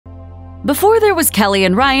Before there was Kelly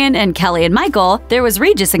and Ryan and Kelly and Michael, there was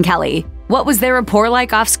Regis and Kelly. What was their rapport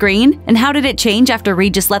like off-screen, and how did it change after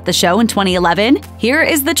Regis left the show in 2011? Here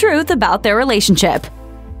is the truth about their relationship.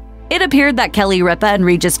 It appeared that Kelly, Ripa, and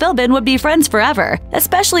Regis Philbin would be friends forever,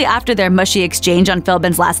 especially after their mushy exchange on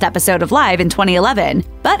Philbin's last episode of Live in 2011.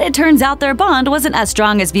 But it turns out their bond wasn't as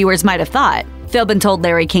strong as viewers might have thought. Philbin told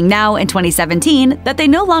Larry King Now in 2017 that they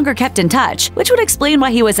no longer kept in touch, which would explain why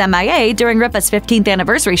he was MIA during Ripa's 15th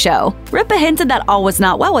anniversary show. Ripa hinted that all was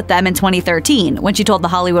not well with them in 2013 when she told The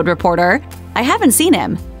Hollywood Reporter, "I haven't seen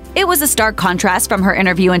him." It was a stark contrast from her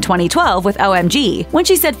interview in 2012 with OMG, when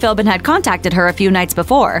she said Philbin had contacted her a few nights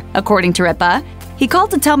before. According to Ripa, "He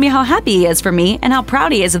called to tell me how happy he is for me and how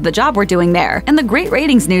proud he is of the job we're doing there, and the great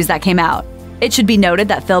ratings news that came out." It should be noted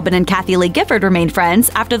that Philbin and Kathie Lee Gifford remained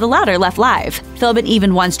friends after the latter left Live. Philbin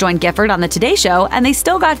even once joined Gifford on the Today Show, and they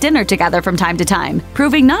still got dinner together from time to time,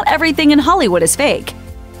 proving not everything in Hollywood is fake.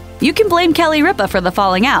 You can blame Kelly Ripa for the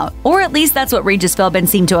falling out, or at least that's what Regis Philbin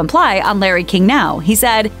seemed to imply on Larry King Now. He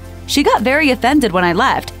said, "She got very offended when I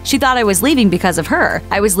left. She thought I was leaving because of her.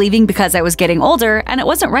 I was leaving because I was getting older, and it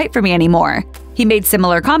wasn't right for me anymore." He made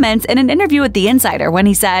similar comments in an interview with The Insider when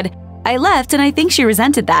he said, "I left and I think she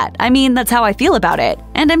resented that. I mean, that's how I feel about it.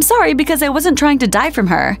 And I'm sorry because I wasn't trying to die from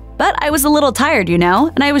her. But I was a little tired, you know,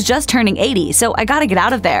 and I was just turning 80, so I gotta get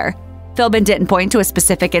out of there." Philbin didn't point to a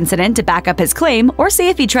specific incident to back up his claim or say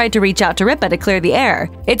if he tried to reach out to Ripa to clear the air.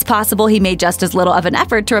 It's possible he made just as little of an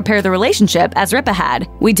effort to repair the relationship as Ripa had.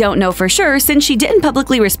 We don't know for sure since she didn't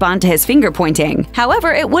publicly respond to his finger-pointing.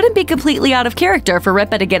 However, it wouldn't be completely out of character for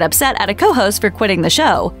Ripa to get upset at a co-host for quitting the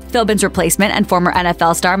show. Philbin's replacement and former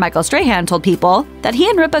NFL star Michael Strahan told People that he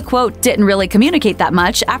and Ripa, quote, "didn't really communicate that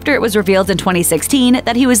much after it was revealed in 2016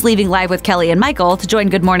 that he was leaving Live with Kelly and Michael to join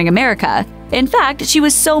Good Morning America. In fact, she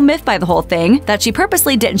was so miffed by the whole thing that she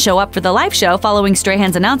purposely didn't show up for the live show following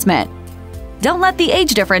Strahan's announcement." Don't let the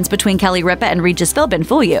age difference between Kelly Ripa and Regis Philbin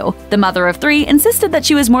fool you. The mother of three insisted that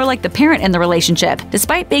she was more like the parent in the relationship,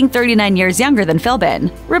 despite being 39 years younger than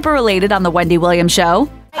Philbin. Ripa related on The Wendy Williams Show,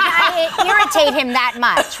 "I irritate him that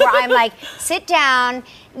much, where I'm like, sit down,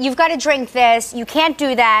 you've got to drink this, you can't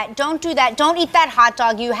do that, don't eat that hot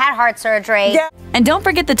dog, you had heart surgery." Yeah. And don't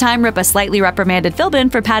forget the time Ripa slightly reprimanded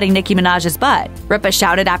Philbin for patting Nicki Minaj's butt. Ripa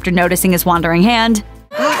shouted after noticing his wandering hand,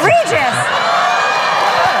 "Regis!"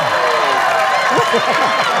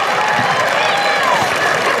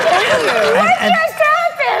 What just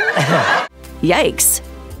happened? Yikes.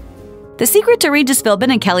 The secret to Regis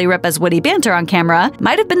Philbin and Kelly Ripa's witty banter on camera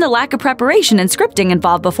might have been the lack of preparation and scripting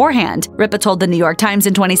involved beforehand. Ripa told the New York Times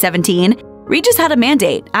in 2017, "Regis had a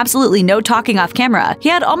mandate, absolutely no talking off camera. He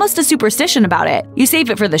had almost a superstition about it. You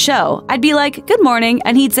save it for the show. I'd be like, 'Good morning,'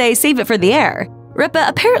 and he'd say, 'Save it for the air.'" Ripa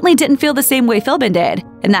apparently didn't feel the same way Philbin did.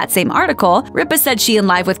 In that same article, Ripa said she and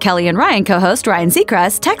Live with Kelly and Ryan co-host Ryan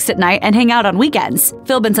Seacrest text at night and hang out on weekends.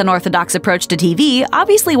 Philbin's unorthodox approach to TV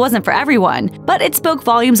obviously wasn't for everyone, but it spoke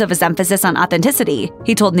volumes of his emphasis on authenticity.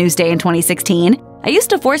 He told Newsday in 2016, "I used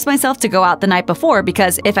to force myself to go out the night before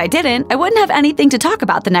because if I didn't, I wouldn't have anything to talk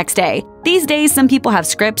about the next day. These days, some people have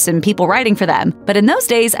scripts and people writing for them, but in those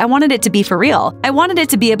days, I wanted it to be for real. I wanted it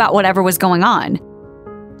to be about whatever was going on."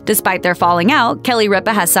 Despite their falling out, Kelly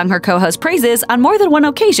Ripa has sung her co-host praises on more than one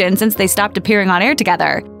occasion since they stopped appearing on air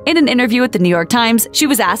together. In an interview with the New York Times, she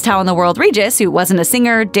was asked how in the world Regis, who wasn't a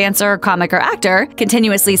singer, dancer, comic, or actor,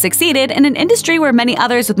 continuously succeeded in an industry where many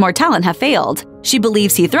others with more talent have failed. She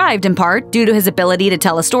believes he thrived in part due to his ability to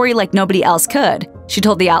tell a story like nobody else could. She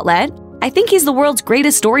told the outlet, "I think he's the world's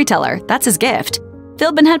greatest storyteller. That's his gift."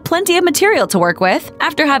 Philbin had plenty of material to work with.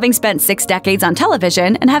 After having spent 6 decades on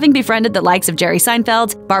television and having befriended the likes of Jerry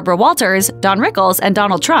Seinfeld, Barbara Walters, Don Rickles, and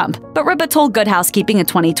Donald Trump. But Ripa told Good Housekeeping in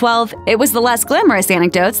 2012 it was the less glamorous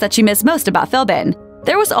anecdotes that she missed most about Philbin.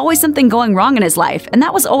 There was always something going wrong in his life, and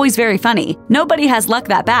that was always very funny. Nobody has luck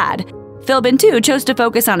that bad. Philbin, too, chose to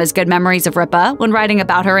focus on his good memories of Ripa when writing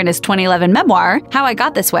about her in his 2011 memoir, How I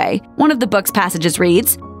Got This Way. One of the book's passages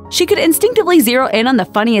reads, "She could instinctively zero in on the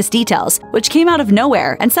funniest details, which came out of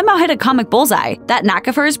nowhere and somehow hit a comic bullseye. That knack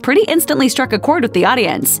of hers pretty instantly struck a chord with the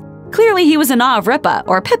audience." Clearly, he was in awe of Ripa,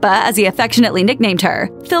 or Pippa as he affectionately nicknamed her.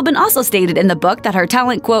 Philbin also stated in the book that her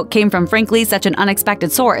talent, quote, "came from frankly such an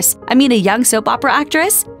unexpected source. I mean, a young soap opera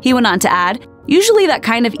actress?" He went on to add, "Usually that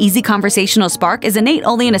kind of easy conversational spark is innate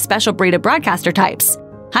only in a special breed of broadcaster types."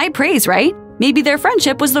 High praise, right? Maybe their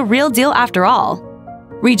friendship was the real deal after all.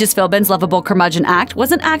 Regis Philbin's lovable curmudgeon act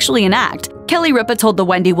wasn't actually an act. Kelly Ripa told The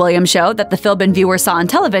Wendy Williams Show that the Philbin viewers saw on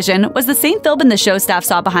television was the same Philbin the show staff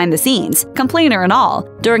saw behind the scenes, complainer and all.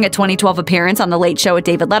 During a 2012 appearance on The Late Show with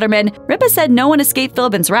David Letterman, Ripa said no one escaped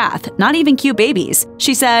Philbin's wrath, not even cute babies.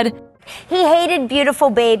 She said, He hated Beautiful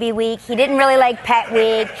Baby Week. He didn't really like Pet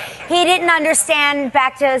Week. He didn't understand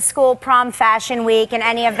back to school prom fashion week and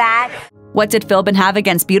any of that. What did Philbin have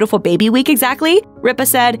against Beautiful Baby Week exactly? Ripa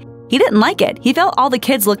said, he didn't like it. He felt all the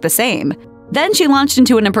kids looked the same. Then she launched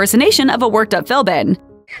into an impersonation of a worked-up Philbin.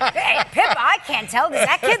 Hey, Pip, I can't tell. Does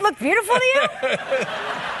that kid look beautiful to you?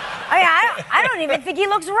 I don't even think he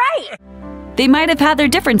looks right. They might have had their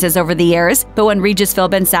differences over the years, but when Regis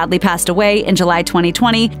Philbin sadly passed away in July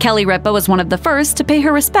 2020, Kelly Ripa was one of the first to pay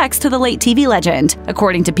her respects to the late TV legend.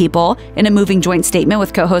 According to People, in a moving joint statement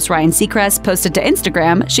with co-host Ryan Seacrest posted to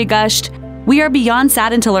Instagram, she gushed, "We are beyond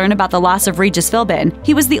saddened to learn about the loss of Regis Philbin.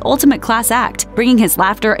 He was the ultimate class act, bringing his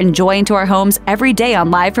laughter and joy into our homes every day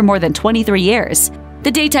on live for more than 23 years. The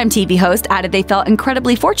daytime TV host added they felt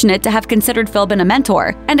incredibly fortunate to have considered Philbin a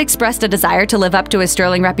mentor and expressed a desire to live up to his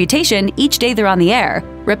sterling reputation each day they're on the air.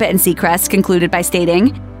 Ripa and Seacrest concluded by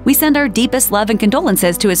stating, "We send our deepest love and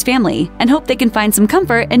condolences to his family and hope they can find some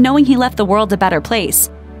comfort in knowing he left the world a better place."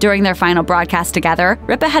 During their final broadcast together,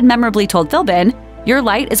 Ripa had memorably told Philbin, "Your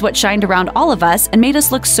light is what shined around all of us and made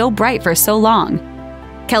us look so bright for so long."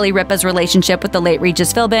 Kelly Ripa's relationship with the late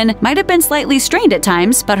Regis Philbin might have been slightly strained at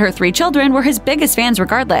times, but her 3 children were his biggest fans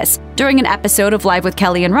regardless. During an episode of Live with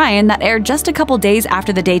Kelly and Ryan that aired just a couple days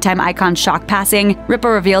after the daytime icon's shock passing, Ripa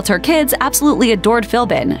revealed her kids absolutely adored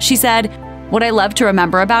Philbin. She said, "What I love to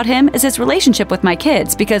remember about him is his relationship with my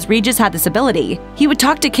kids because Regis had this ability. He would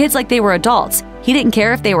talk to kids like they were adults. He didn't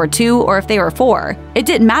care if they were 2 or if they were 4. It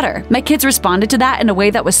didn't matter. My kids responded to that in a way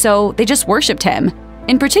that was they just worshipped him."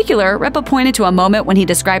 In particular, Ripa pointed to a moment when he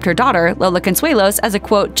described her daughter, Lola Consuelos, as a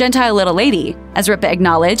quote, "Gentile little lady." As Ripa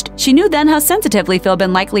acknowledged, she knew then how sensitively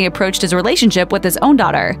Philbin likely approached his relationship with his own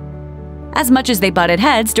daughter. As much as they butted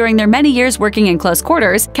heads during their many years working in close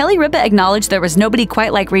quarters, Kelly Ripa acknowledged there was nobody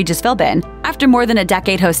quite like Regis Philbin. After more than a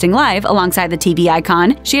decade hosting Live alongside the TV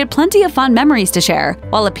icon, she had plenty of fond memories to share.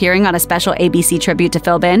 While appearing on a special ABC tribute to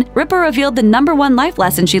Philbin, Ripa revealed the #1 life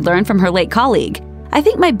lesson she'd learned from her late colleague. "I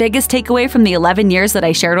think my biggest takeaway from the 11 years that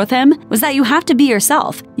I shared with him was that you have to be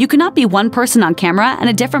yourself. You cannot be one person on camera and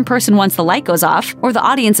a different person once the light goes off or the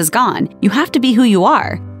audience is gone. You have to be who you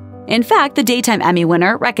are." In fact, the Daytime Emmy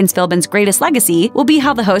winner reckons Philbin's greatest legacy will be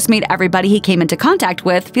how the host made everybody he came into contact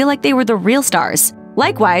with feel like they were the real stars.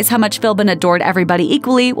 Likewise, how much Philbin adored everybody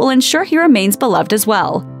equally will ensure he remains beloved as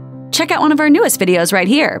well. Check out one of our newest videos right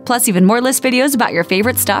here, plus even more list videos about your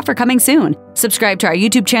favorite stuff are coming soon. Subscribe to our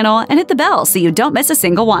YouTube channel and hit the bell so you don't miss a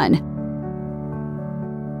single one.